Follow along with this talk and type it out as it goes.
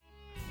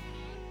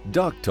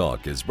Doc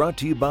Talk is brought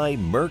to you by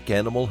Merck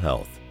Animal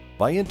Health.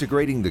 By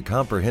integrating the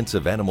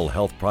comprehensive animal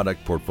health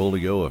product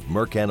portfolio of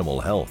Merck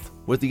Animal Health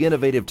with the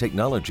innovative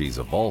technologies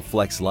of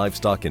All-Flex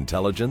Livestock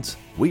Intelligence,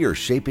 we are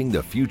shaping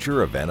the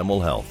future of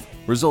animal health,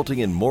 resulting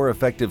in more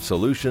effective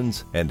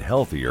solutions and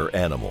healthier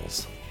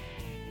animals.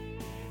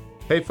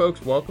 Hey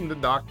folks, welcome to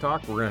Doc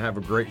Talk. We're going to have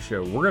a great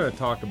show. We're going to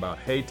talk about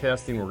hay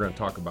testing. We're going to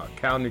talk about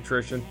cow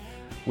nutrition.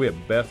 We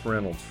have Beth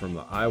Reynolds from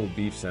the Iowa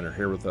Beef Center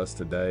here with us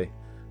today.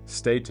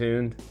 Stay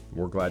tuned.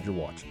 We're glad you're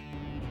watching.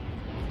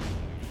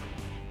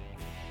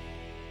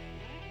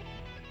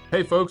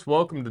 Hey folks,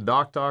 welcome to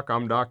Doc Talk.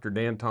 I'm Dr.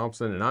 Dan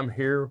Thompson, and I'm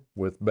here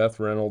with Beth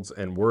Reynolds,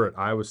 and we're at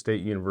Iowa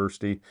State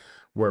University,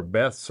 where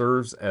Beth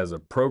serves as a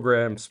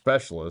program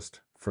specialist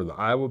for the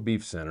Iowa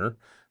Beef Center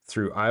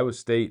through Iowa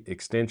State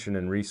Extension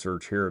and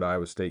Research here at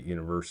Iowa State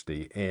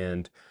University,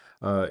 and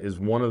is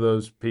one of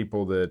those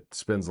people that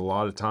spends a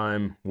lot of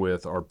time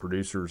with our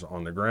producers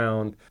on the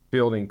ground,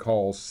 fielding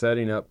calls,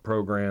 setting up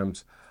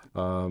programs,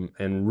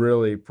 and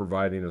really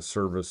providing a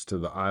service to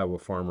the Iowa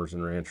farmers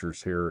and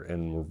ranchers here,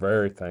 and we're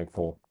very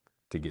thankful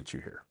to get you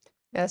here.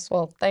 Yes,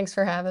 well, thanks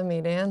for having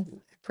me,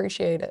 Dan.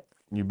 Appreciate it.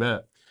 You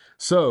bet.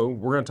 So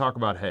we're going to talk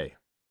about hay,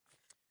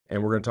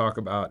 and we're going to talk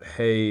about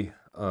hay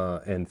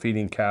and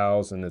feeding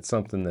cows, and it's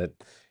something that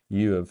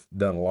you have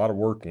done a lot of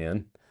work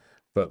in.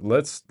 But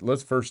let's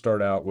first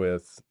start out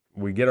with,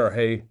 we get our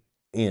hay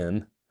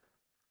in.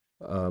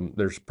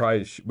 We should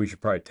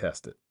probably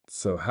test it.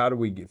 So how do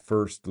we get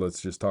first?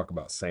 Let's just talk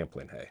about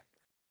sampling hay.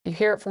 You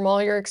hear it from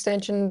all your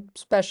extension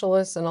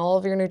specialists and all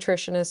of your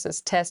nutritionists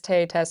is test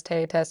hay, test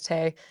hay, test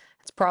hay.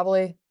 It's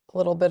probably a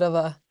little bit of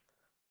a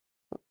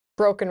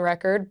broken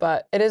record,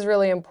 but it is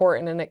really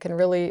important, and it can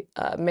really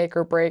make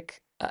or break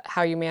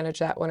how you manage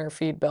that winter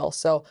feed bill.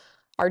 So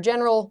our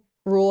general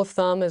rule of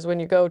thumb is when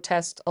you go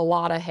test a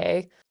lot of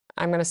hay,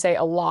 I'm going to say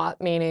a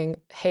lot, meaning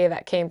hay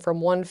that came from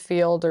one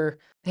field or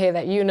hay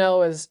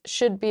that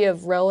should be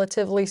of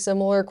relatively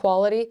similar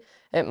quality.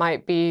 It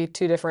might be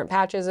two different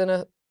patches in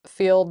a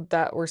field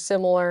that were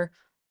similar,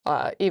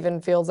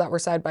 even fields that were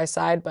side by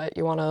side, but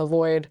you want to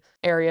avoid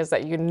areas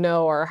that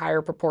are a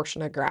higher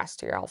proportion of grass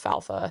to your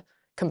alfalfa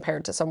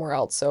compared to somewhere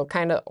else. So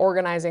kind of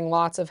organizing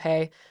lots of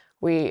hay.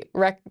 We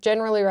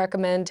generally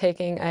recommend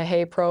taking a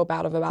hay probe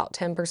out of about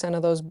 10%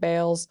 of those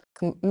bales,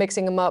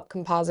 mixing them up,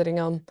 compositing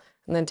them,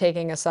 and then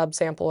taking a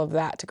subsample of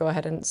that to go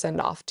ahead and send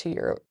off to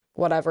your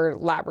whatever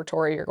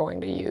laboratory you're going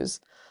to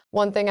use.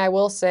 One thing I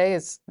will say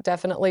is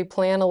definitely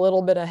plan a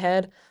little bit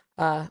ahead.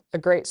 A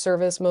great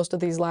service most of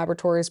these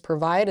laboratories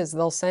provide is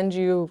they'll send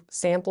you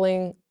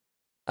sampling,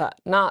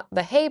 not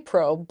the hay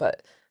probe,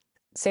 but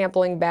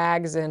sampling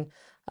bags and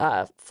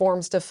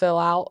forms to fill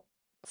out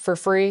for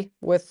free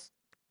with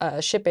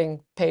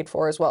shipping paid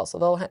for as well. So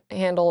they'll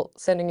handle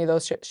sending you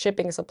those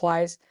shipping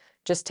supplies.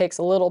 Just takes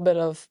a little bit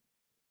of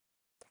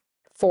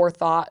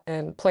forethought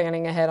and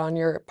planning ahead on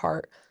your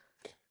part.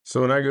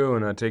 So when I go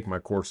and I take my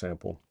core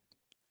sample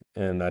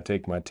and I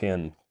take my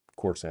 10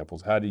 core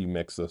samples, how do you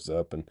mix those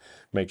up and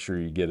make sure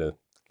you get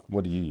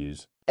what do you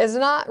use? It's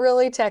not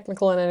really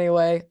technical in any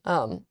way.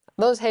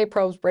 Those hay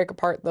probes break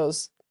apart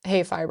those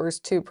hay fibers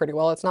too pretty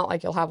well. It's not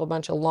like you'll have a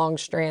bunch of long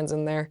strands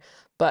in there,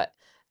 but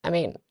I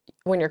mean,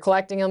 when you're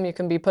collecting them, you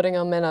can be putting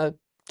them in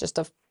just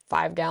a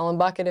 5-gallon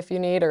bucket if you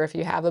need, or if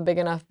you have a big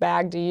enough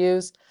bag to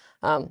use.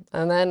 And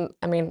then,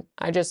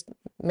 I just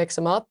mix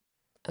them up,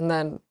 and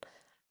then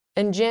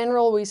in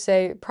general, we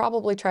say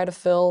probably try to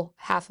fill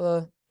half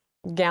a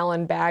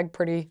gallon bag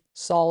pretty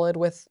solid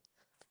with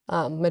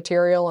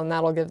material, and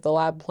that'll give the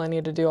lab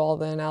plenty to do all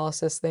the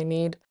analysis they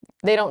need.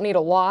 They don't need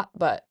a lot,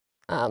 but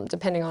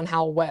depending on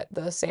how wet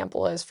the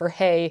sample is for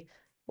hay,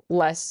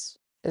 less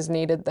is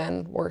needed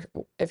than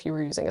if you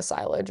were using a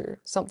silage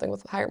or something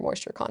with higher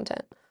moisture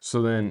content.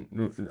 So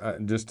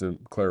then, just to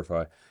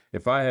clarify,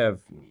 if I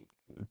have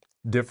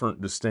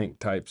different distinct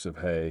types of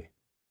hay,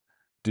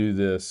 do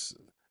this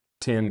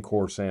 10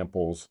 core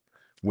samples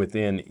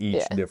within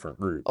each different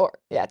group. Or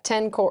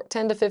 10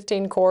 to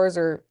 15 cores,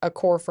 or a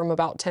core from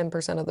about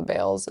 10% of the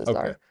bales is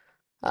our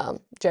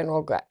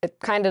general. It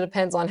kind of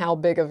depends on how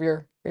big of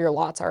your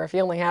lots are. If you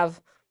only have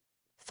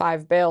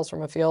 5 bales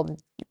from a field,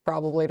 you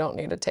probably don't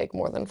need to take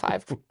more than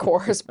 5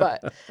 cores.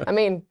 But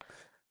the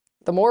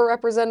more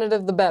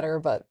representative, the better.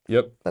 But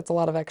that's a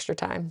lot of extra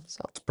time.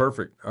 So it's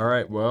perfect. All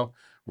right. Well,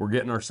 we're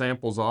getting our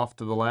samples off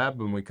to the lab.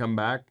 When we come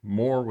back,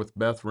 more with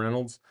Beth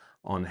Reynolds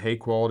on hay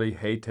quality,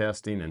 hay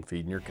testing, and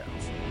feeding your cows.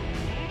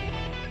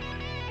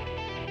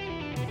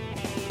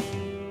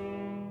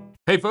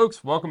 Hey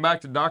folks, welcome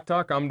back to Doc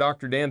Talk. I'm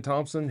Dr. Dan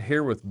Thompson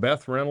here with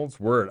Beth Reynolds.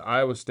 We're at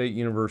Iowa State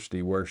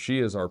University, where she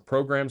is our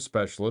program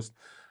specialist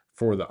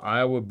for the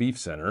Iowa Beef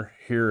Center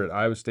here at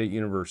Iowa State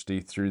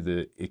University through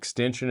the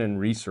Extension and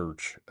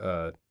Research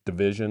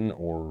Division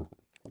or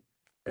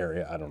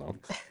area, I don't know.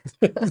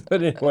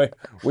 But anyway,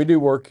 we do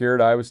work here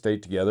at Iowa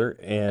State together,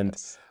 and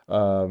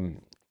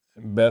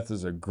Beth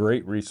is a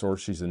great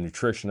resource. She's a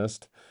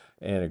nutritionist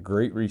and a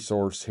great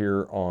resource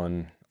here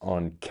on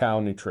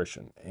cow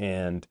nutrition.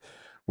 And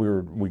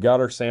we got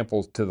our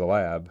samples to the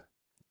lab,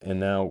 and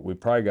now we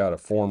probably got a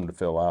form to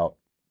fill out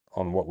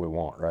on what we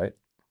want, right?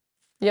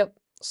 Yep.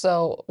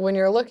 So when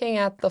you're looking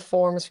at the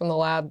forms from the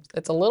lab,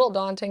 it's a little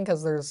daunting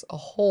because there's a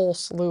whole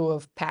slew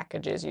of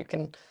packages you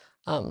can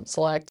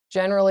select.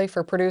 Generally,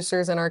 for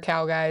producers and our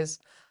cow guys,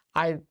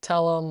 I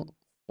tell them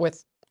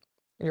with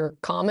your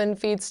common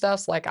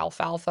feedstuffs like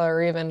alfalfa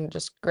or even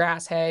just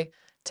grass hay,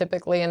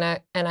 typically an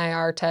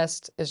NIR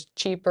test is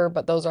cheaper,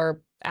 but those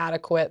are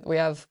adequate. We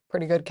have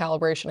pretty good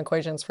calibration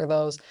equations for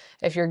those.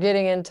 If you're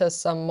getting into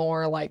some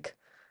more like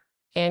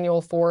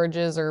annual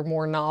forages or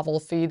more novel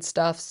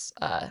feedstuffs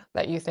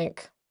that you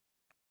think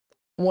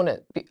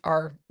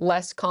are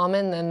less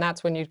common, then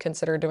that's when you'd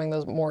consider doing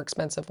those more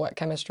expensive wet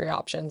chemistry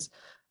options.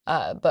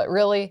 But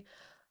really,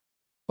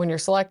 when you're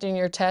selecting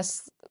your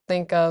tests,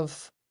 think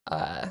of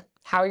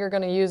how you're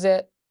going to use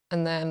it,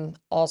 and then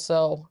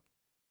also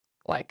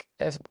like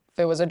if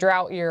it was a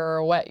drought year or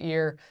a wet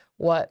year,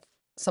 what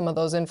some of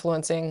those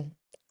influencing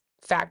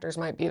factors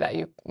might be that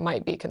you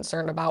might be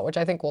concerned about, which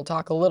I think we'll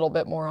talk a little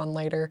bit more on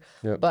later.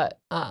 Yep. But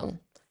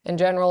in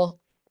general,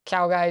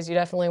 cow guys, you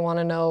definitely want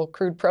to know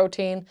crude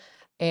protein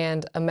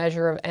and a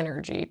measure of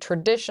energy.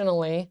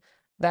 Traditionally,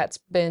 that's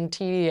been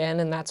TDN,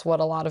 and that's what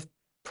a lot of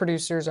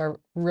producers are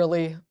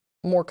really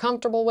more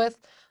comfortable with.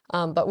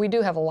 But we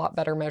do have a lot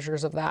better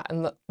measures of that,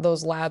 and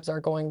those labs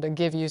are going to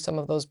give you some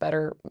of those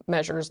better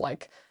measures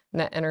like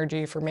net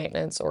energy for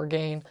maintenance or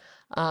gain.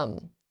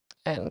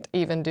 And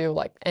even do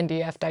like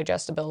NDF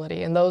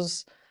digestibility. And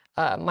those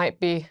might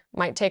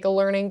take a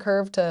learning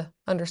curve to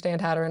understand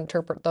how to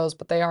interpret those,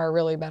 but they are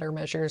really better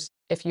measures.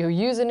 If you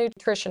use a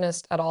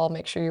nutritionist at all,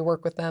 make sure you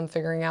work with them,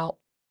 figuring out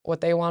what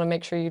they want to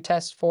make sure you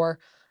test for.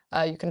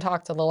 You can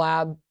talk to the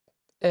lab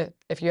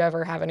if you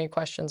ever have any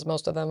questions.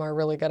 Most of them are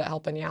really good at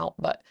helping you out.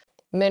 But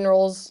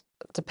minerals,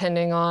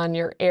 depending on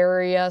your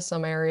area,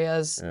 some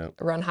areas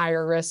run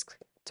higher risk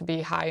to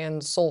be high in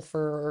sulfur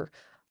or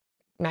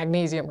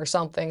magnesium or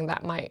something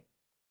that might,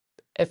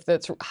 if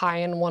it's high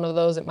in one of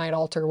those, it might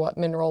alter what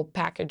mineral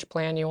package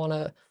plan you want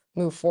to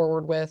move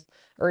forward with,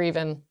 or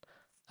even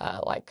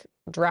like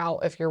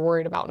drought if you're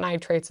worried about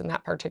nitrates in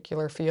that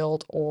particular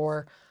field,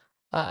 or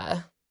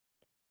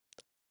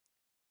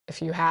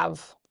if you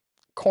have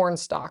corn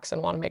stalks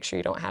and want to make sure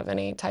you don't have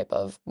any type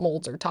of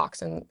molds or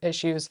toxin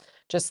issues.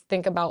 Just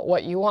think about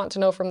what you want to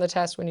know from the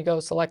test when you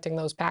go selecting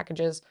those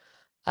packages.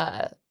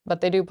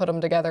 But they do put them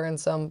together in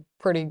some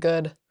pretty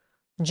good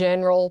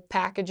general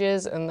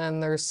packages, and then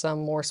there's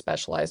some more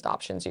specialized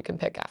options you can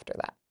pick after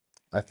that.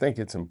 I think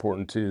it's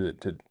important too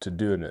to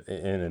do it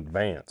in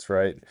advance,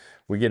 right?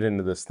 We get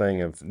into this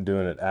thing of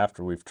doing it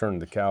after we've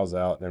turned the cows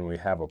out and we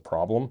have a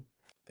problem.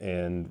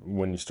 And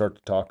when you start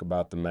to talk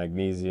about the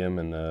magnesium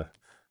and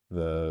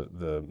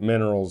the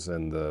minerals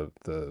and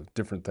the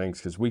different things,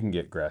 because we can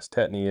get grass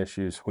tetany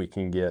issues, we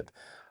can get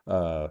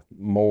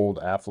mold,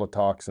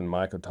 aflatoxin,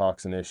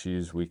 mycotoxin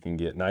issues, we can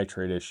get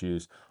nitrate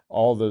issues,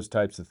 all those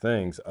types of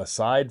things,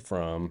 aside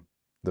from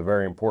the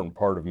very important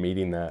part of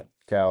meeting that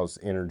cow's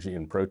energy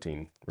and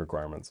protein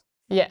requirements.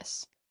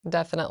 Yes,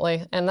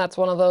 definitely. And that's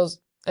one of those,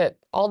 it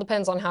all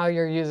depends on how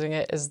you're using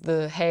it. Is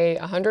the hay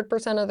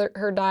 100% of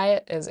her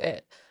diet? Is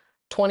it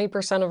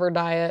 20% of her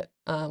diet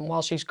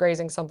while she's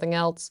grazing something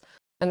else?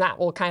 And that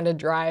will kind of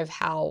drive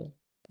how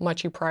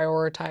much you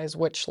prioritize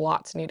which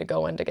lots need to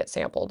go in to get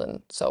sampled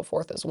and so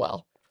forth as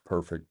well.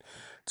 Perfect.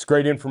 It's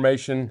great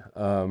information.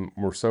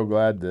 We're so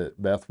glad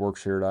that Beth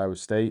works here at Iowa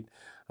State.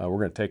 We're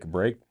going to take a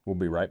break. We'll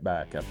be right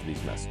back after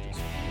these messages.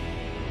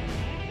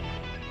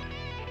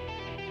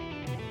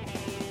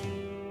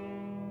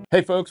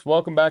 Hey folks,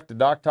 welcome back to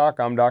Doc Talk.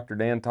 I'm Dr.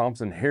 Dan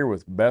Thompson here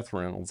with Beth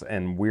Reynolds,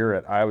 and we're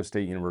at Iowa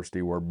State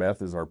University, where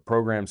Beth is our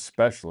program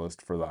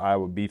specialist for the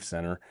Iowa Beef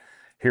Center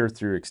here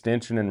through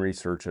Extension and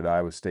Research at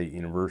Iowa State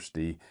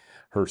University.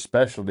 Her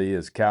specialty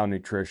is cow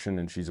nutrition,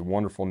 and she's a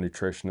wonderful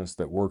nutritionist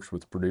that works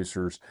with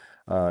producers,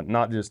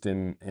 not just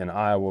in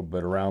Iowa,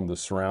 but around the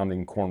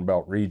surrounding Corn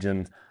Belt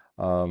region,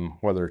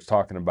 whether it's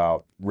talking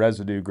about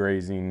residue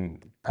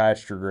grazing,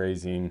 pasture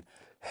grazing,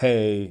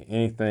 hay,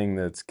 anything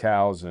that's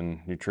cows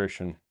and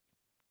nutrition.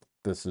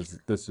 This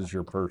is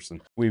your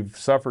person. We've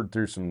suffered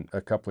through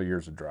a couple of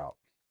years of drought,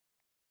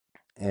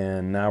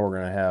 and now we're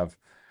going to have,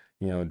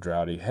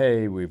 droughty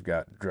hay. We've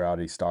got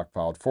droughty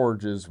stockpiled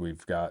forages.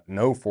 We've got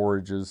no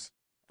forages.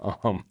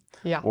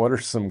 What are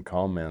some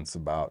comments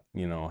about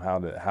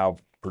how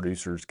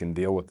producers can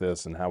deal with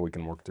this and how we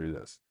can work through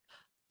this?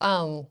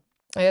 I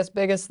guess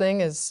biggest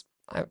thing is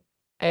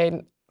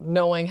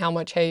knowing how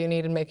much hay you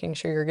need and making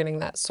sure you're getting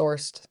that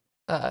sourced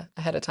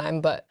ahead of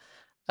time, but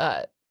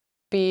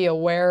be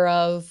aware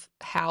of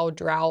how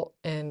drought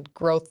and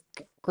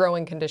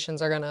growing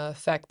conditions are going to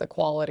affect the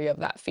quality of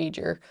that feed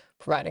you're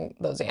providing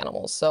those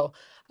animals. So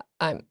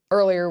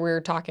earlier we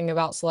were talking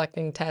about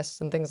selecting tests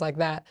and things like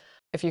that.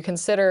 If you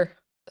consider,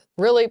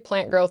 really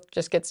plant growth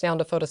just gets down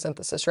to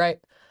photosynthesis, right?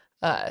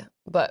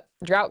 But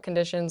drought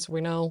conditions, we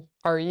know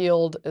our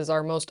yield is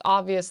our most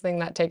obvious thing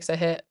that takes a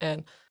hit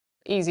and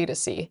easy to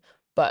see.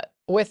 But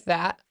with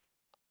that,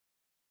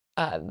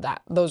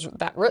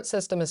 that root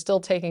system is still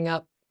taking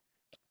up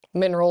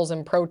minerals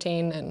and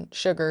protein and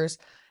sugars.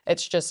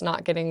 It's just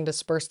not getting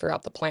dispersed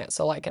throughout the plant.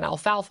 So like in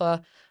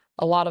alfalfa,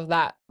 a lot of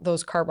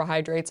those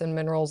carbohydrates and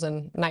minerals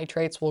and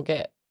nitrates will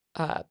get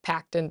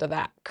packed into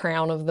that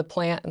crown of the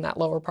plant and that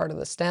lower part of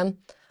the stem.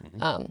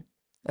 And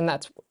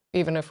that's,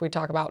 even if we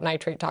talk about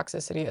nitrate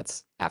toxicity,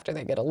 it's after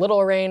they get a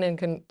little rain and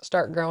can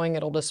start growing,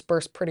 it'll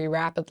disperse pretty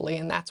rapidly,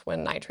 and that's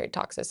when nitrate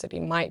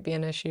toxicity might be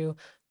an issue.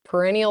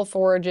 Perennial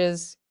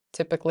forages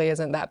typically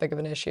isn't that big of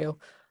an issue,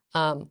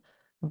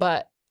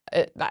 but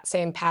that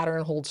same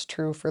pattern holds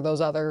true for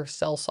those other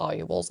cell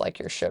solubles like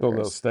your sugars. So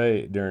they'll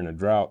stay during a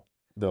drought,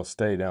 they'll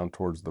stay down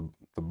towards the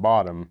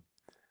bottom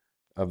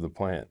of the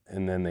plant,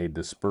 and then they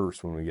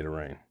disperse when we get a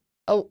rain.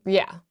 Oh,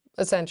 yeah,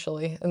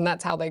 essentially. And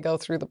that's how they go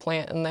through the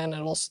plant. And then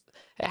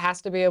it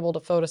has to be able to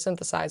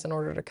photosynthesize in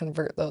order to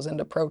convert those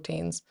into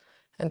proteins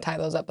and tie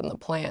those up in the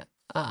plant.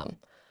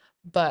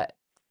 But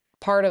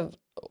part of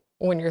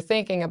when you're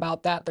thinking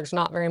about that, there's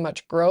not very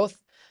much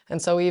growth.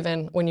 And so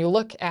even when you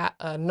look at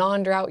a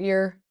non-drought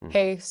year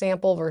hay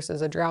sample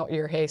versus a drought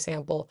year hay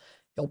sample,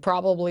 you'll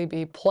probably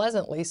be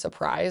pleasantly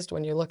surprised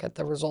when you look at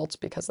the results,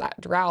 because that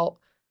drought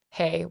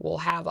hay will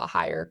have a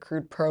higher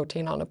crude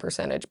protein on a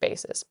percentage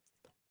basis.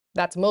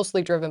 That's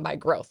mostly driven by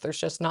growth. There's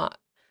just not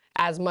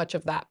as much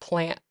of that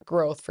plant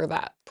growth for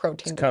that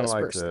protein to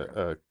disperse. It's kind of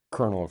like a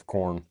kernel of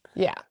corn.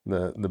 Yeah.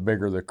 The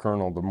bigger the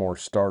kernel, the more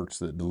starch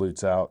that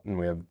dilutes out, and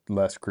we have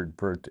less crude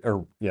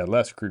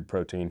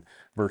protein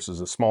versus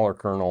a smaller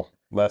kernel,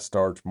 less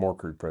starch, more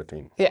crude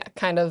protein. Yeah,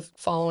 kind of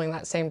following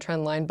that same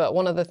trend line. But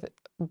one of the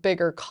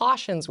bigger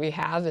cautions we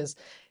have is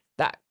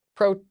that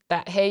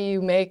hay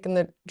you make in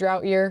the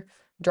drought year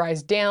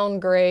dries down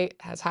great,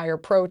 has higher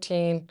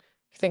protein.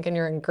 You're thinking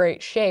you're in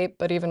great shape,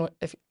 but even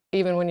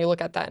when you look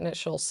at that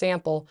initial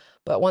sample,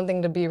 but one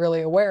thing to be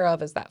really aware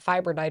of is that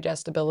fiber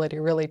digestibility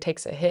really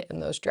takes a hit in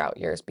those drought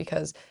years,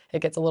 because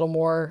it gets a little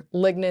more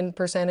lignin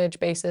percentage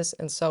basis.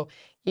 And so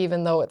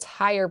even though it's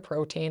higher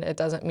protein, it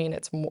doesn't mean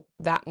it's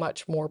that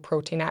much more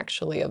protein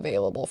actually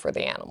available for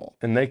the animal.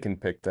 And they can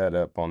pick that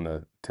up on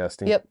the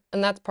testing? Yep,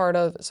 and that's part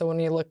of, so when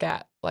you look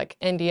at like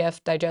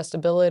NDF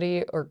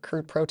digestibility or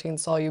crude protein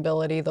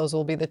solubility, those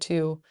will be the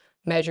two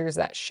measures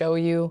that show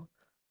you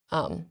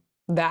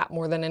that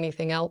more than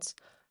anything else.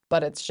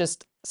 But it's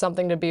just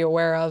something to be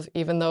aware of.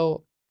 Even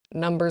though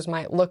numbers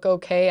might look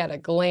okay at a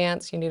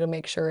glance, you need to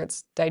make sure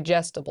it's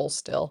digestible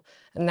still.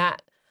 And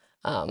that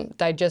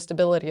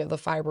digestibility of the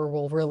fiber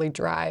will really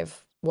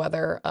drive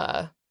whether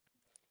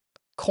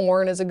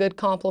corn is a good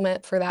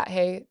complement for that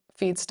hay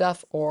feed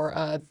stuff, or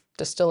a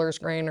distiller's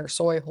grain or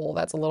soy hull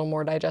that's a little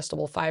more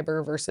digestible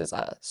fiber versus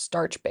a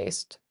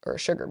starch-based or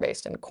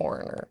sugar-based in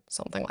corn or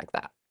something like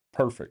that.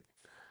 Perfect.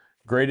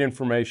 Great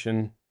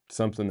information.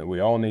 Something that we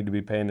all need to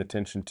be paying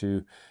attention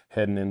to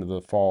heading into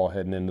the fall,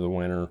 heading into the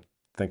winter,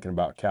 thinking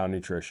about cow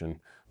nutrition.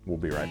 We'll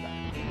be right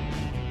back.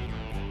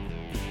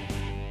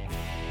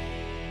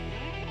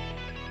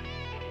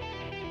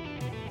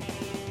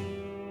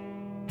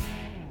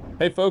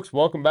 Hey folks,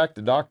 welcome back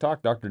to Doc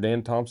Talk. Dr.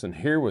 Dan Thompson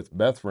here with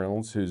Beth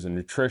Reynolds, who's a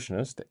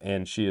nutritionist,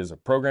 and she is a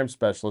program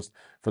specialist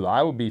for the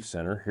Iowa Beef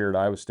Center here at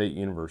Iowa State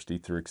University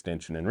through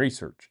Extension and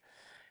Research.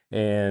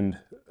 And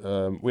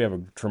we have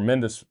a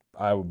tremendous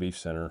Iowa Beef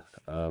Center.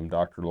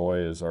 Dr. Loy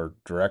is our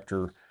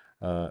director,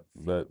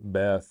 but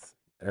Beth,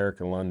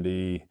 Erica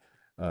Lundy,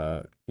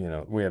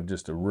 we have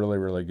just a really,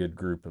 really good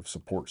group of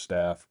support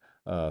staff,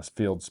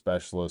 field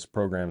specialists,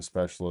 program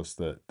specialists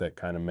that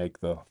kind of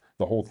make the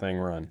whole thing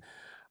run.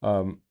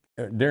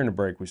 During the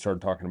break, we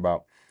started talking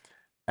about,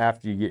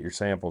 after you get your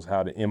samples,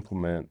 how to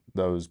implement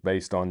those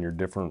based on your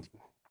different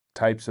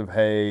types of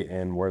hay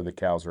and where the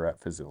cows are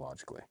at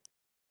physiologically.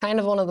 Kind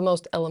of one of the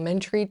most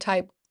elementary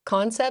type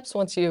concepts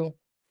once you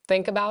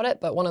think about it,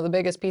 but one of the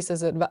biggest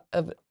pieces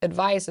of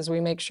advice is we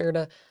make sure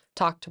to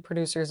talk to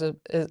producers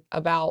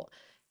about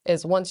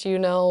is, once you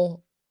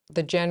know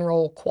the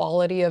general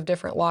quality of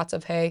different lots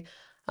of hay,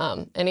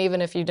 and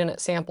even if you didn't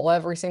sample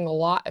every single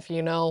lot, if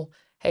you know,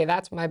 hey,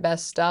 that's my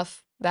best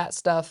stuff, that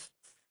stuff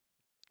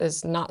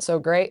is not so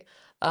great,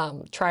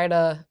 try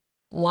to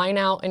line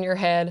out in your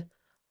head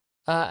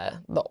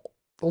the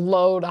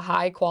low to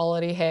high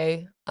quality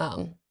hay,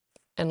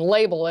 and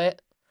label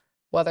it,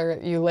 whether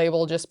you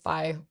label just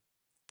by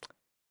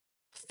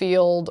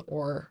field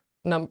or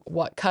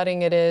what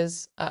cutting it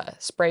is.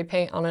 Spray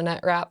paint on a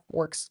net wrap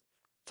works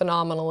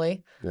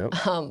phenomenally. Yep.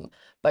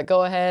 But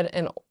go ahead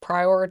and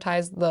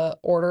prioritize the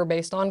order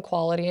based on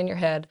quality in your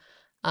head,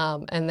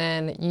 and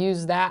then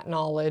use that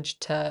knowledge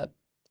to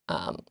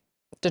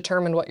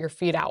determine what your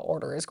feed out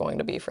order is going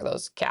to be for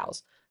those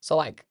cows. So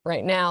like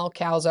right now,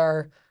 cows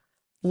are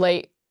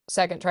late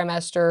second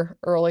trimester,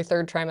 early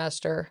third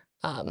trimester,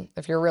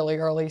 if you're really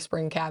early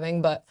spring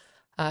calving, but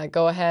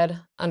go ahead,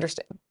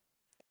 understand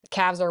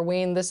calves are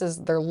weaned. This is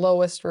their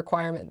lowest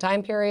requirement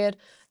time period,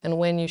 and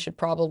when you should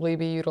probably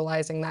be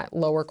utilizing that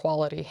lower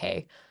quality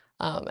hay.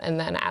 And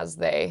then as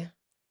they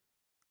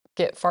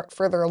get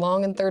further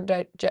along in third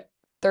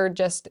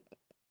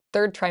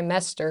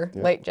trimester,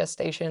 Yep. late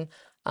gestation,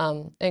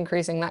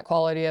 increasing that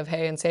quality of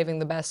hay and saving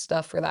the best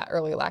stuff for that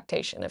early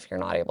lactation if you're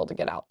not able to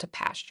get out to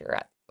pasture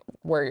at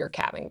where your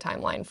calving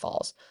timeline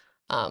falls.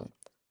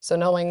 So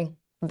knowing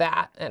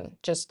that. And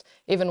just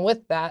even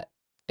with that,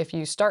 if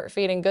you start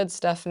feeding good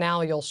stuff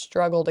now, you'll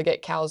struggle to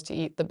get cows to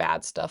eat the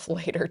bad stuff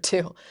later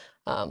too.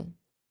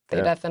 They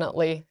Yeah.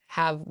 definitely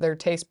have their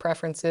taste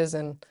preferences,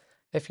 and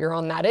if you're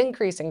on that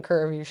increasing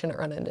curve, you shouldn't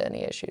run into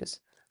any issues.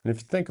 And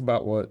if you think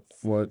about what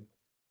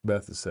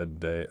Beth has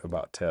said today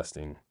about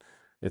testing,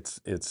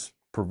 it's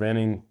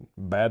preventing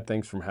bad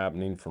things from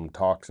happening, from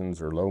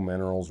toxins or low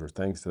minerals or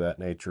things to that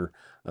nature,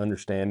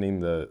 understanding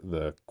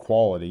the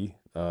quality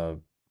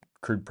of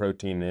crude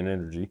protein and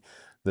energy,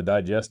 the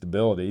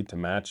digestibility to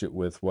match it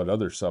with what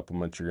other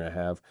supplements you're going to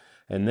have,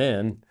 and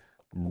then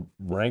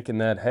ranking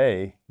that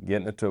hay,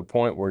 getting it to a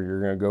point where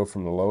you're going to go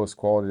from the lowest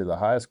quality to the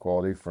highest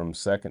quality from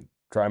second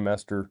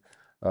trimester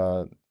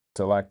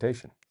to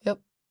lactation. Yep.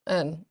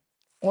 And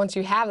once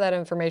you have that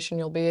information,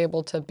 you'll be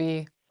able to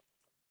be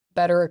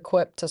better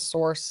equipped to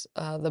source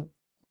the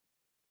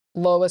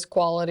lowest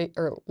quality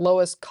or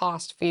lowest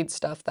cost feed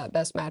stuff that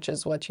best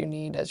matches what you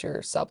need as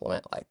your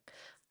supplement. Like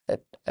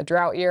a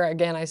drought year,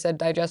 again, I said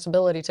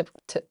digestibility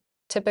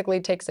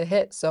typically takes a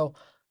hit. So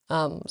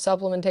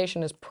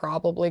supplementation is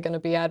probably going to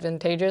be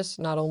advantageous,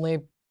 not only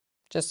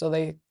just so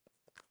they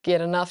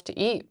get enough to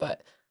eat,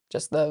 but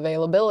just the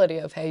availability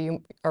of, hey,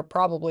 you are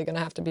probably going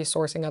to have to be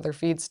sourcing other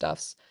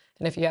feedstuffs.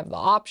 And if you have the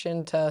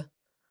option to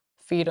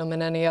feed them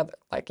in any other,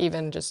 like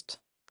even just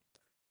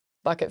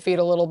bucket feed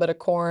a little bit of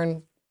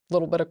corn, a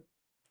little bit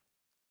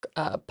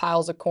of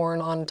piles of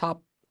corn on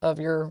top of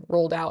your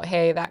rolled out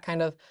hay, that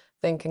kind of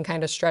thing can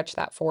kind of stretch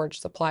that forage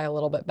supply a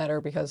little bit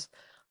better, because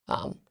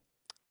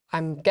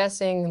I'm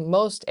guessing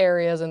most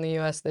areas in the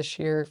US this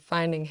year,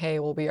 finding hay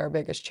will be our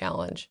biggest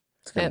challenge.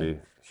 It's going to And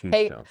be a huge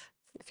hay, challenge.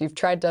 if you've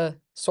tried to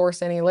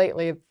source any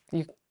lately,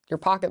 your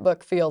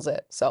pocketbook feels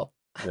it. So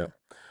Yeah.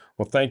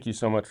 Well, thank you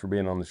so much for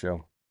being on the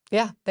show.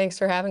 yeah, thanks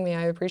for having me.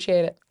 I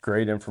appreciate it.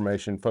 Great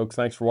information. Folks,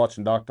 thanks for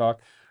watching Doc Talk.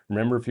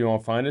 Remember, if you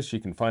want to find us, you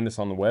can find us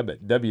on the web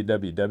at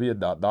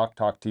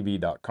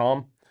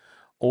www.doctalktv.com.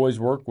 Always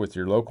work with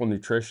your local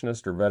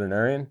nutritionist or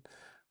veterinarian.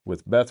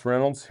 With Beth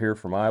Reynolds here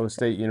from Iowa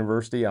State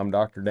University, I'm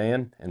Dr.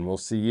 Dan, and we'll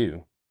see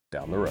you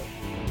down the road.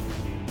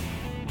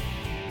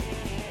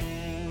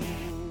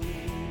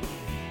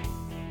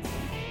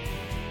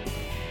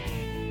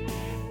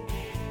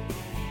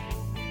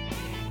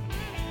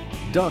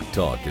 Doc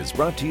Talk is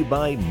brought to you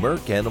by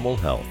Merck Animal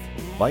Health.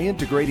 By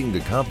integrating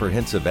the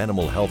comprehensive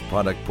animal health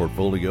product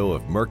portfolio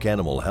of Merck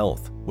Animal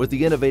Health with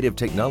the innovative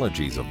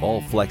technologies of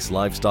All-Flex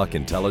Livestock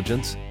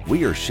Intelligence,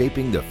 we are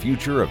shaping the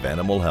future of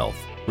animal health,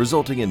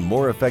 resulting in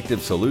more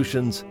effective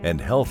solutions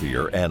and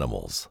healthier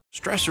animals.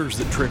 Stressors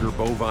that trigger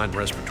bovine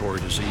respiratory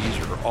disease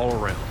are all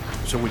around.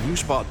 So when you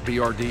spot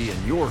BRD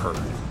in your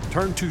herd,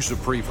 turn to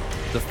Zuprevo,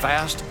 the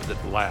fast that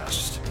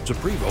lasts.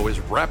 Zuprevo is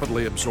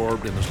rapidly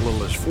absorbed in as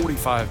little as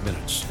 45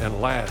 minutes and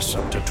lasts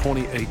up to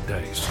 28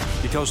 days.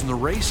 Because in the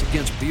race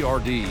against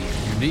BRD,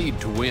 you need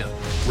to win.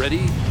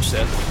 Ready,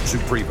 set,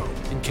 Zuprevo.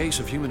 In case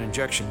of human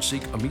injection,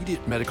 seek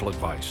immediate medical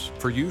advice.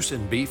 For use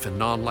in beef and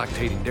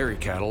non-lactating dairy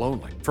cattle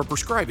only. For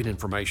prescribing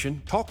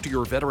information, talk to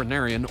your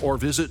veterinarian or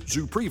visit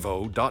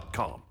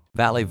Zuprevo.com.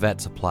 Valley Vet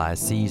Supply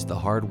sees the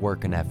hard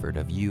work and effort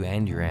of you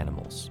and your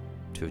animals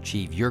to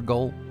achieve your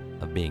goal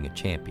of being a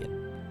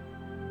champion.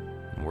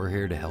 And we're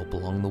here to help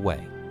along the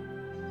way.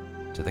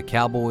 To the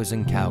cowboys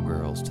and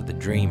cowgirls, to the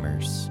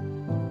dreamers,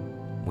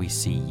 we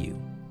see you.